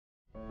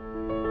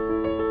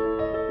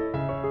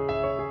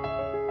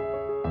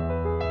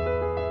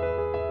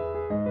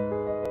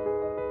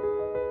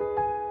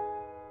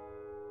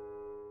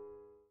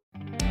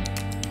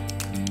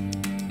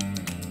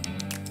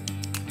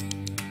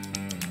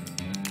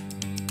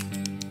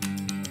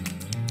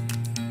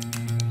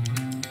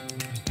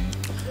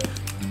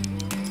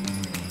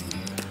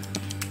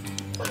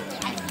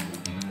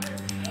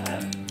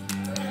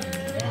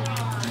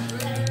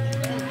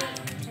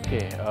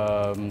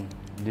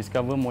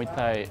Discover Muay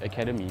Thai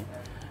Academy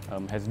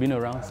has been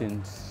around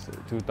since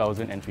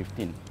 2015.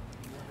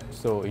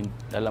 So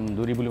dalam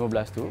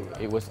 2015 tu,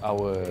 it was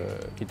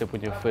kita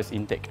punya first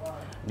intake,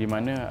 di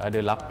mana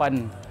ada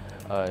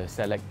 8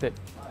 selected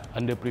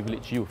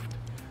underprivileged youth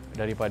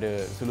daripada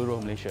seluruh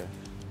Malaysia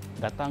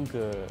datang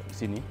ke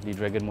sini di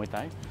Dragon Muay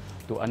Thai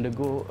to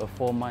undergo a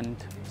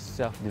 4-month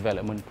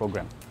self-development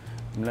program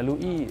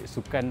melalui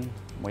sukan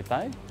Muay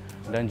Thai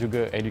dan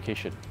juga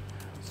education.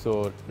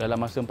 So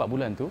dalam masa 4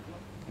 bulan tu,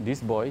 these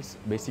boys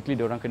basically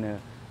diorang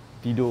kena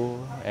tidur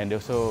and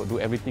also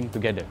do everything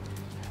together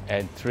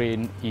and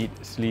train, eat,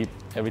 sleep,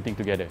 everything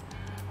together.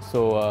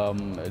 So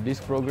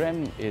this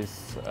program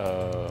has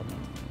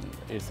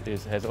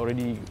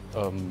already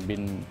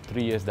been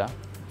 3 years dah,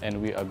 and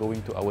we are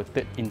going to our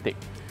 3rd intake.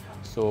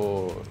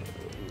 So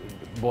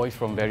boys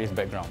from various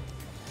background.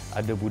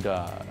 Ada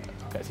budak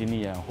kat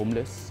sini yang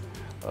homeless,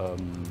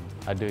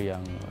 ada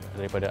yang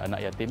daripada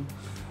anak yatim,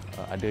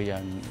 ada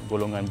yang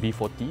golongan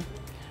B40,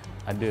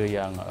 ada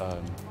yang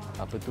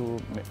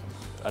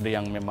ada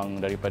yang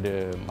memang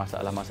daripada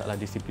masalah-masalah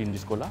disiplin di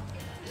sekolah,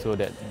 so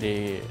that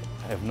they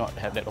have not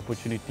had that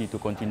opportunity to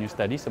continue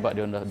study sebab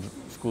dia dah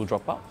school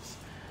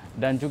dropouts,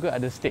 dan juga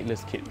ada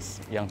stateless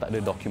kids yang tak ada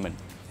document.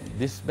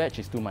 This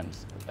batch is 2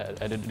 months.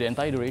 The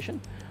entire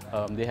duration,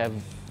 they have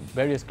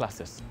various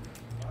classes.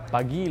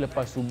 Pagi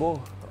lepas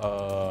subuh,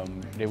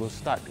 they will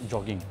start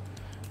jogging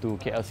to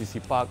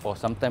KLCC Park, or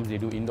sometimes they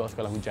do indoors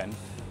kalau hujan.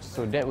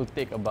 So that will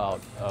take about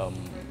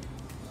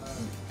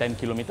 10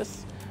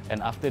 kilometers. And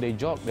after they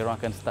jog, they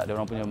akan start dia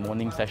orang punya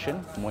morning session,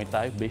 Muay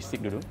Thai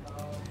basic dulu.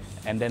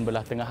 And then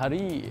belah tengah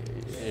hari,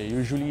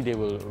 usually they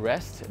will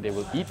rest, they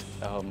will eat.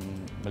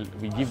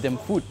 We give them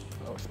food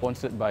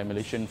sponsored by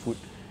Malaysian Food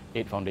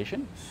Aid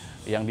Foundation,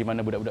 yang di mana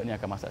budak-budak ni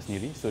akan masak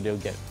sendiri. So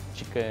they'll get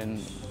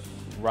chicken,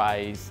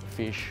 rice,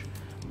 fish,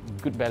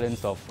 good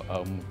balance of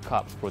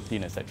carbs,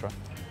 protein, etc.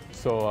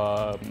 So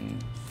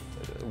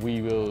we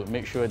will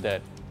make sure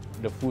that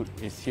the food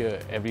is here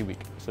every week.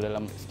 So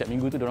dalam setiap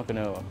minggu tu diorang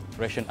kena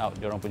ration out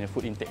diorang punya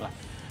food intake lah.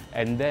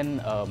 And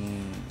then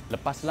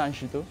lepas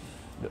lunch itu,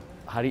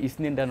 hari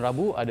Isnin dan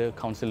Rabu ada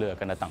counsellor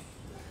akan datang.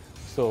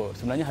 So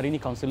sebenarnya hari ini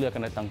counsellor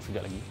akan datang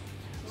sekejap lagi.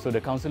 So the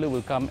counsellor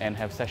will come and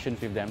have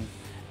sessions with them,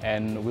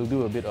 and we'll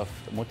do a bit of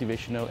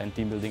motivational and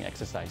team building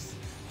exercise.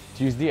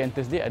 Tuesday and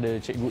Thursday ada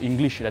cikgu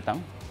English datang.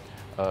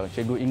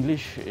 Cikgu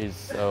English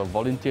is a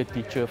volunteer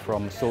teacher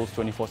from Souls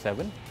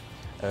 24/7.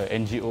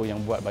 NGO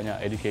yang buat banyak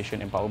education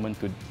empowerment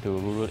to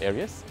rural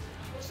areas.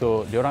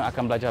 So diorang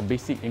akan belajar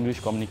basic English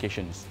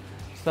communications.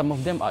 Some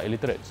of them are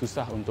illiterate,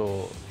 susah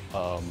untuk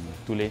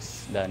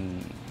tulis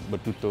dan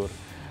bertutur,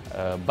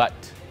 but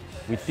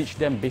we teach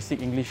them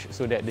basic English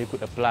so that they could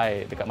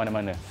apply dekat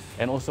mana-mana,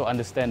 and also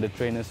understand the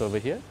trainers over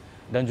here,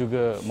 dan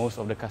juga most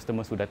of the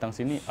customers who datang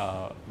sini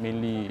are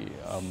mainly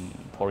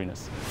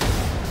foreigners.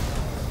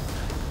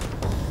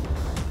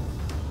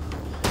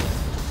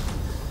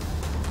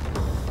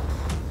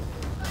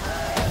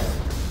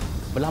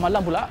 Belah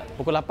malam pula,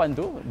 pukul 8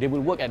 tu, they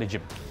will work at the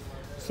gym.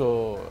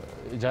 So,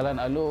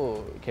 Jalan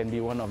Alo can be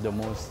one of the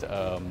most,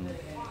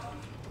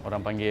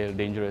 orang panggil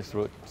dangerous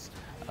roads,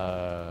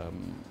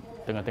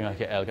 tengah-tengah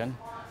KL kan.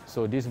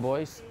 So, these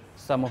boys,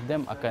 some of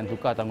them akan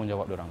tukar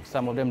tanggungjawab diorang.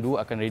 Some of them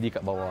dua akan ready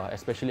kat bawah,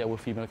 especially our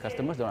female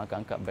customers, diorang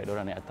akan angkat beg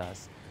diorang naik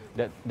atas.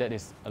 That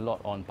is a lot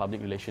on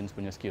public relations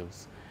punya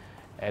skills.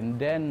 And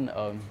then,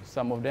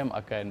 some of them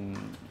akan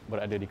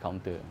berada di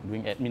counter,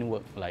 doing admin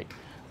work like,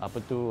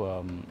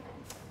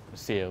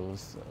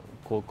 sales,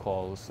 cold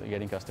calls,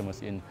 getting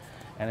customers in,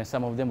 and then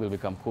some of them will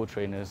become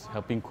co-trainers,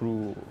 helping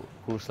crew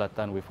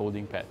Selatan with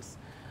holding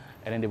pads,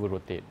 and then they will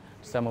rotate.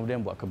 Some of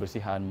them buat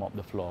kebersihan, mop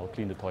the floor,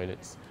 clean the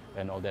toilets,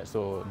 and all that.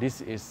 So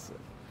this is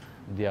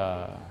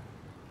their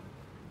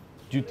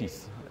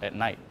duties at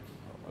night,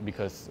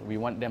 because we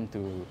want them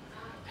to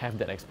have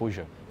that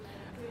exposure.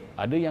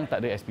 Ada yang tak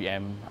ada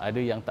SPM,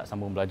 ada yang tak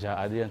sambung belajar,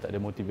 ada yang tak ada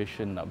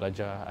motivation nak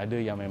belajar, ada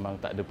yang memang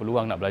tak ada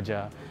peluang nak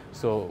belajar.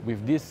 So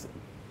with this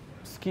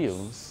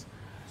skills,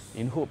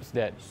 in hopes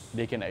that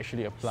they can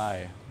actually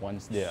apply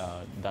once they are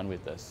done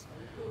with us.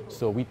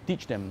 So we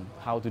teach them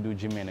how to do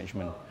gym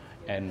management,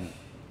 and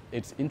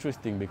it's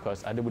interesting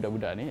because ada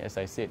budak-budak ni, as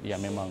I said,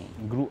 yang memang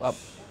grew up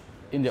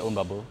in their own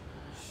bubble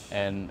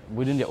and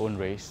within their own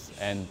race,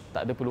 and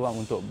tak ada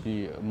peluang untuk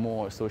be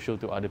more social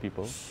to other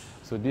people.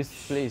 So this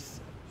place,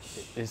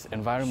 this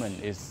environment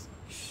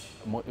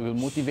will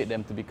motivate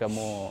them to become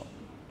more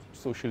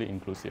socially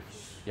inclusive.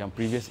 Yang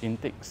previous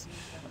intakes,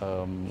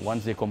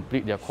 once they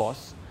complete their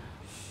course,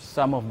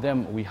 some of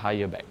them we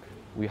hire back.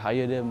 We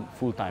hire them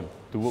full time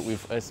to work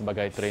with us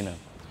sebagai trainer.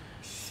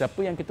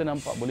 Siapa yang kita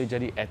nampak boleh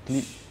jadi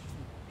athlete,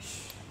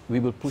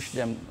 we will push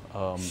them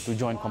to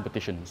join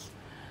competitions.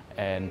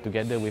 And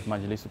together with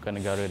Majlis Sukan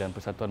Negara dan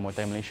Persatuan Muay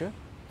Thai Malaysia,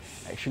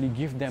 actually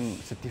give them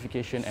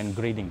certification and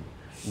grading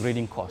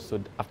course.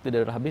 So after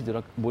dia dah habis, dia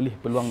boleh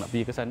peluang nak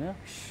pergi ke sana,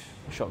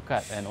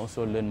 shortcut, and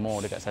also learn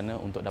more dekat sana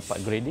untuk dapat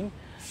grading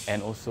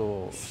and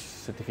also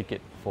certificate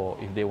for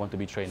if they want to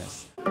be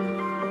trainers.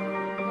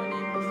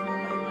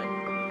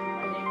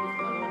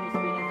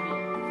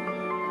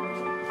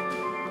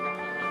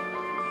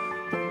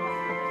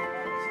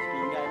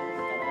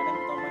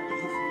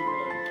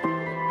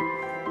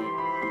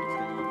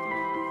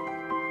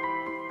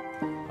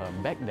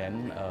 back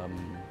then,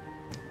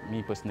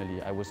 me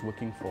personally, I was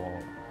working for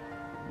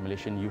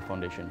Malaysian Youth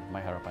Foundation,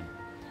 Muay Harapan.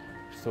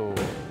 So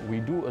we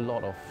do a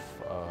lot of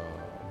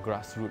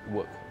grassroots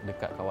work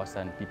dekat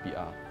kawasan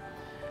PPR,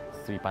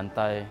 Sri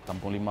Pantai,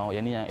 Kampung Limau,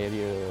 yang ni yang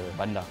area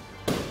bandar.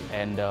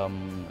 And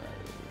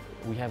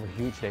we have a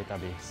huge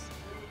database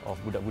of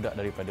budak-budak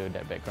daripada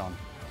that background.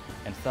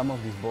 And some of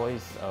these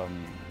boys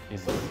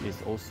is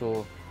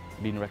also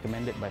been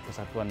recommended by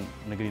Persatuan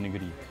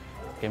Negeri-Negeri.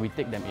 Can we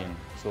take them in?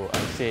 So I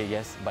say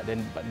yes, but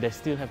they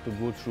still have to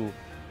go through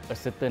a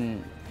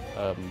certain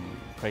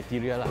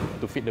criteria lah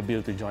to fit the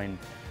bill to join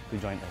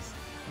us.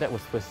 That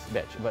was first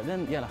batch. But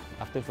then yeah lah,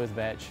 after first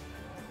batch,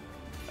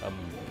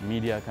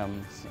 media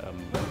comes,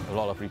 a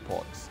lot of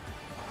reports,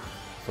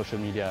 social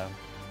media,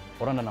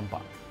 orang dah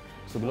nampak.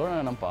 So bila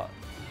orang dah nampak,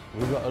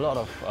 we got a lot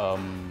of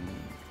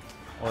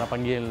orang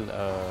panggil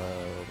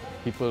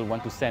people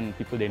want to send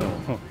people they know.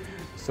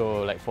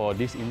 So like for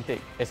this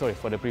intake,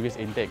 for the previous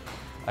intake,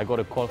 I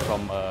got a call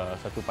from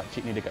satu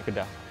pakcik ni dekat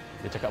Kedah.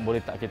 Dia cakap boleh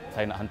tak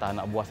saya nak hantar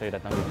anak buah saya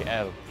datang ke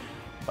KL.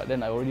 But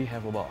then I already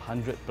have about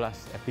 100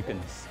 plus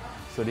applicants.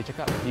 So dia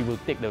cakap he will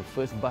take the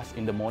first bus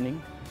in the morning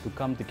to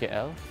come to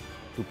KL,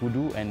 to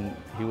Pudu, and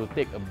he will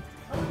take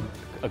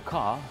a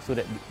car so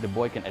that the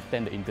boy can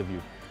attend the interview.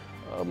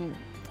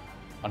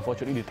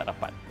 Unfortunately dia tak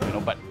dapat,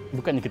 but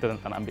bukannya kita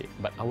tak nak ambil,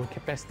 but our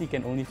capacity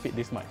can only fit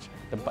this much.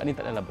 Tempat ni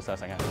tak adalah besar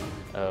sangat.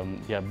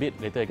 Their bed,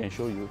 later I can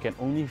show you, can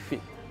only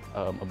fit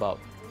about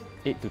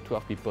 8 to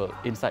 12 people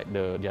inside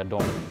their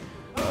dorm.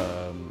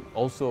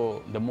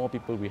 Also, the more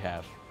people we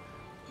have,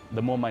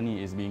 the more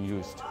money is being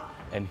used.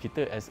 And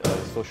kita as a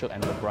social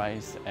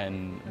enterprise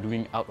and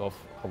doing out of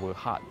our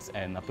hearts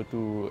and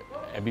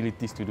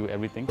abilities to do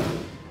everything,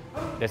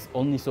 there's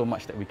only so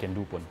much that we can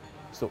do pun.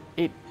 So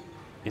 8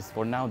 is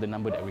for now the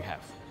number that we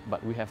have.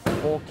 But we have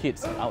 4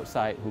 kids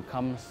outside who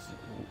comes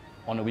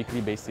on a weekly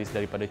basis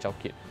daripada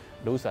Chowkit.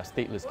 Those are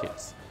stateless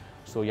kids.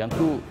 So yang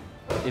tu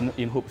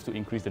in hopes to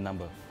increase the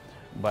number.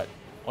 But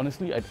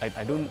honestly,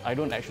 I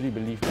don't actually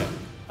believe that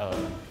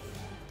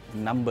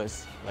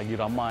numbers lagi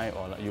ramai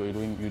or like you're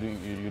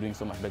doing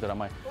so much better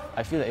ramai.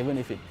 I feel that even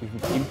if it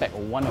impact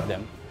one of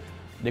them,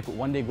 they could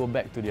one day go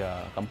back to their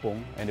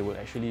kampung and they would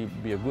actually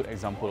be a good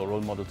example or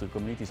role model to the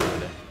communities over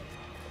there.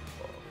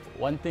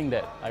 One thing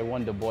that I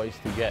want the boys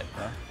to get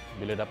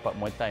bila dapat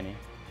Muay Thai ni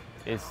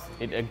is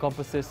it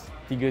encompasses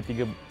tiga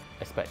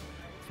aspect: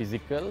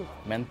 physical,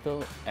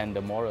 mental, and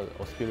the moral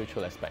or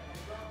spiritual aspect.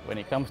 When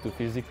it comes to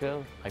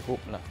physical, I hope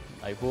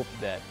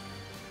that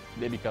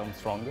they become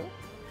stronger.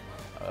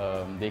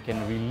 They can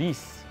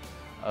release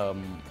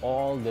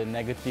all the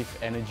negative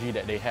energy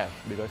that they have,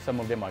 because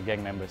some of them are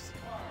gang members,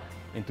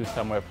 into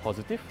somewhere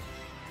positive.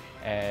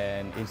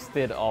 And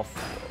instead of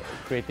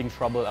creating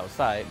trouble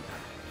outside,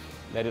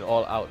 let it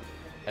all out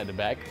at the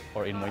back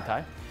or in Muay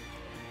Thai.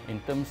 In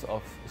terms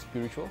of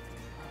spiritual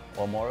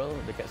or moral,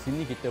 dekat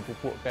sini kita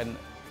pupukkan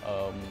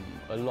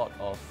a lot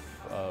of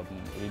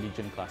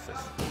religion classes.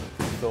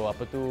 So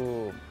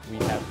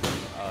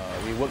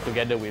we work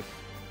together with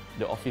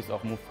the office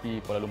of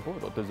Mufti Kuala Lumpur,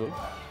 Dr. Zul.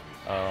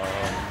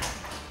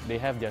 They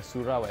have their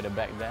surau at the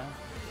back there.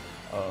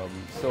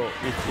 So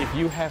if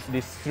you have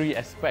these 3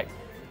 aspects,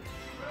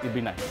 it'd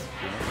be nice.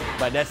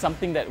 But that's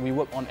something that we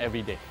work on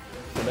every day.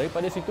 So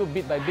daripada situ,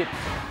 bit by bit,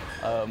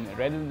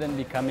 rather than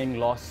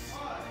becoming lost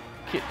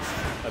kids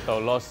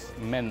atau lost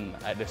men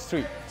at the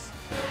streets,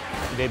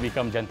 they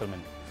become gentlemen.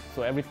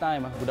 So every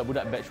time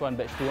budak-budak batch 1,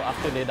 batch 2,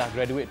 after they dah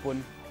graduate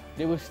pun,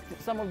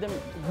 some of them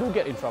do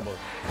get in trouble.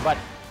 But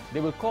they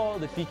will call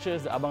the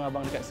teachers, the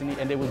abang-abang dekat sini,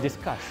 and they will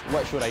discuss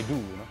what should I do,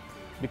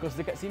 Because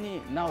dekat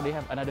sini now they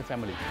have another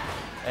family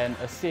and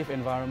a safe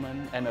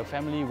environment and a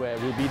family where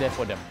we'll be there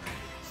for them.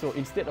 So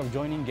instead of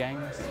joining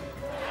gangs,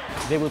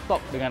 they will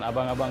talk dengan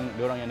abang-abang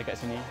diorang yang dekat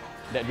sini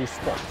that do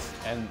sports,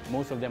 and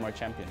most of them are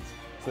champions.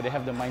 So they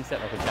have the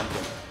mindset of a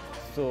champion.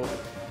 So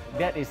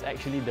that is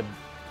actually the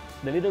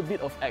little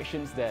bit of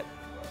actions that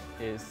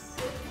is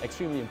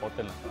extremely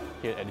important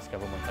here at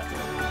Discover Muay Thai.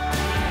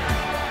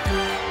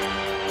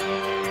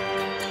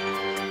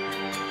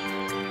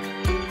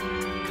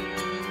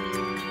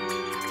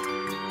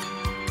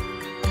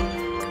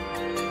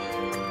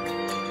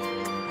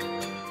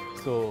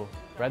 So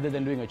rather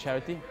than doing a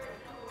charity,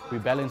 we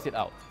balance it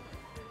out.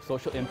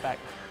 Social impact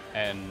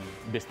and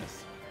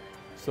business.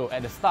 So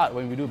at the start,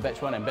 when we do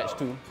batch 1 and batch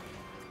 2,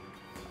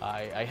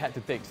 I had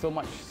to take so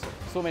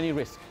many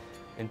risks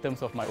in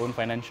terms of my own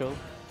financial,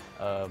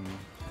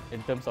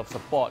 in terms of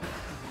support.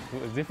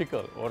 It was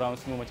difficult. Orang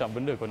semua macam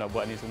benda kau nak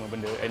buat ni semua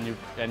benda,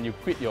 and you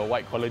quit your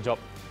white collar job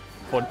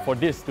for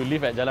this to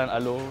live at Jalan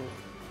Aloh,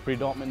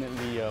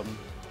 predominantly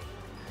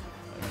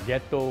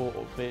ghetto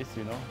place,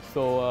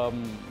 So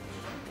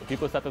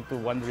people started to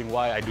wondering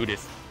why I do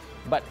this.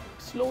 But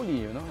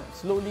slowly,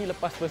 slowly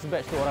lepas first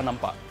batch tu orang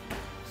nampak.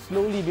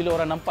 Slowly bila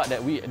orang nampak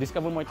that we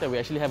Discover Muay Thai, we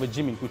actually have a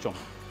gym in Puchong.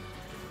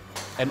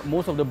 And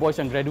most of the boys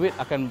yang graduate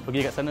akan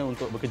pergi kat sana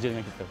untuk bekerja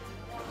dengan kita.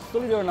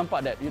 Slowly orang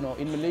nampak that,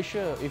 in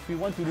Malaysia, if we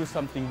want to do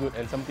something good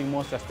and something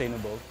more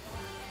sustainable,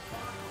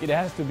 it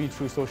has to be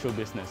through social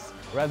business.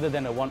 rather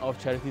than a one-off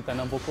charity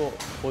tanam pokok,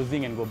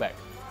 posing and go back.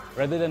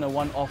 Rather than a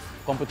one-off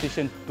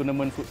competition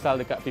tournament futsal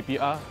dekat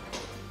PPR,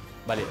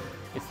 balik.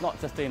 It's not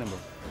sustainable.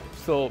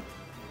 So,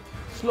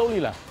 slowly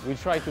lah, we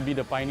try to be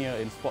the pioneer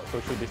in sport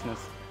social business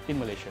in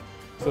Malaysia.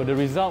 So the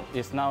result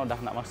is now dah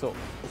nak masuk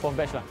 4th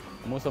batch lah.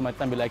 Most of my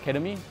time bila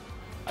academy,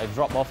 I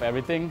drop off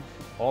everything,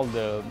 all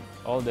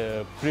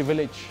the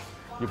privilege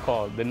you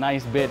call, the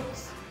nice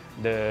beds,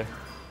 the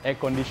air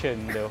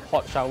condition, the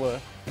hot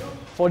shower,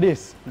 for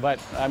this. But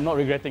I'm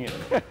not regretting it.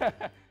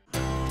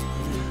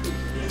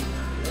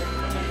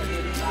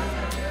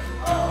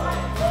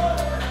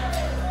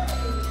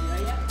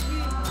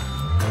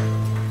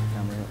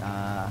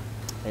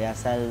 Saya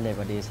asal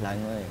daripada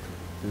Selangor,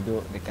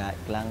 duduk dekat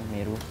Kelang,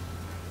 Meru.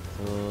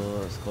 So,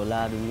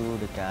 sekolah dulu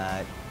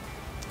dekat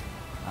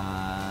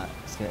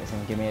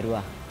SMK Meru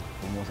lah.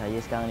 Umur saya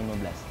sekarang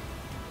 15.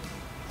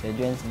 Saya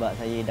join sebab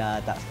saya dah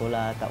tak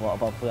sekolah, tak buat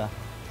apa-apa lah.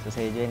 So,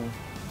 saya join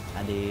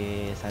ada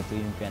satu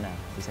impian lah.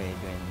 So, saya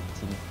join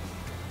sini.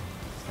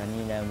 Sekarang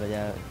ni dah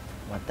belajar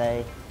Muay Thai,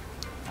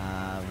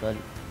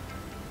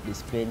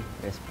 disiplin,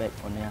 respect,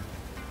 honor lah.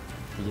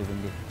 3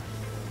 benda.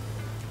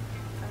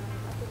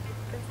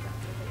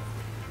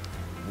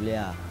 Boleh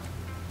lah.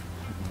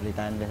 Boleh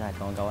tahan best lah.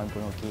 Kawan-kawan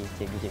pun okey,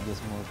 cikgu-cikgu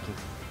semua okey.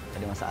 Tak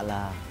ada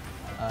masalah.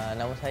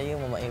 Nama saya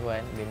Muhammad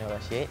Irwan bin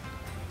Rashid.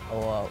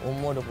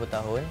 Umur 20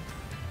 tahun.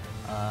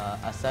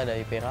 Asal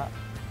dari Perak.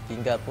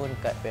 Tinggal pun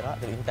kat Perak,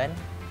 Teluk Intan.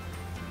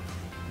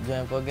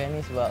 Join program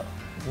ni sebab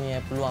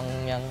punya peluang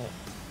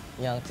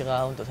yang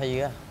cerah untuk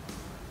saya lah.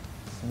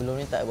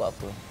 Sebelum ni tak buat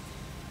apa.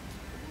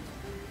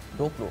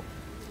 20.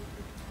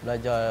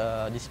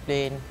 Belajar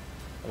disiplin,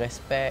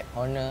 respect,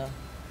 honor.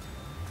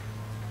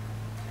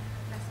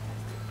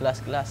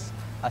 Kelas-kelas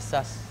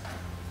asas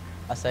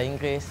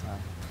Inggeris,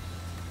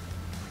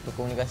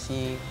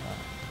 berkomunikasi,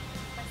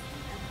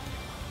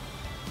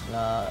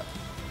 nak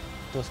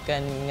teruskan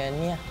dengan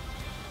ni lah,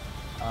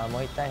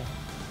 Muay Thai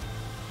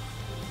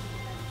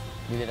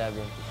bila dah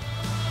habis.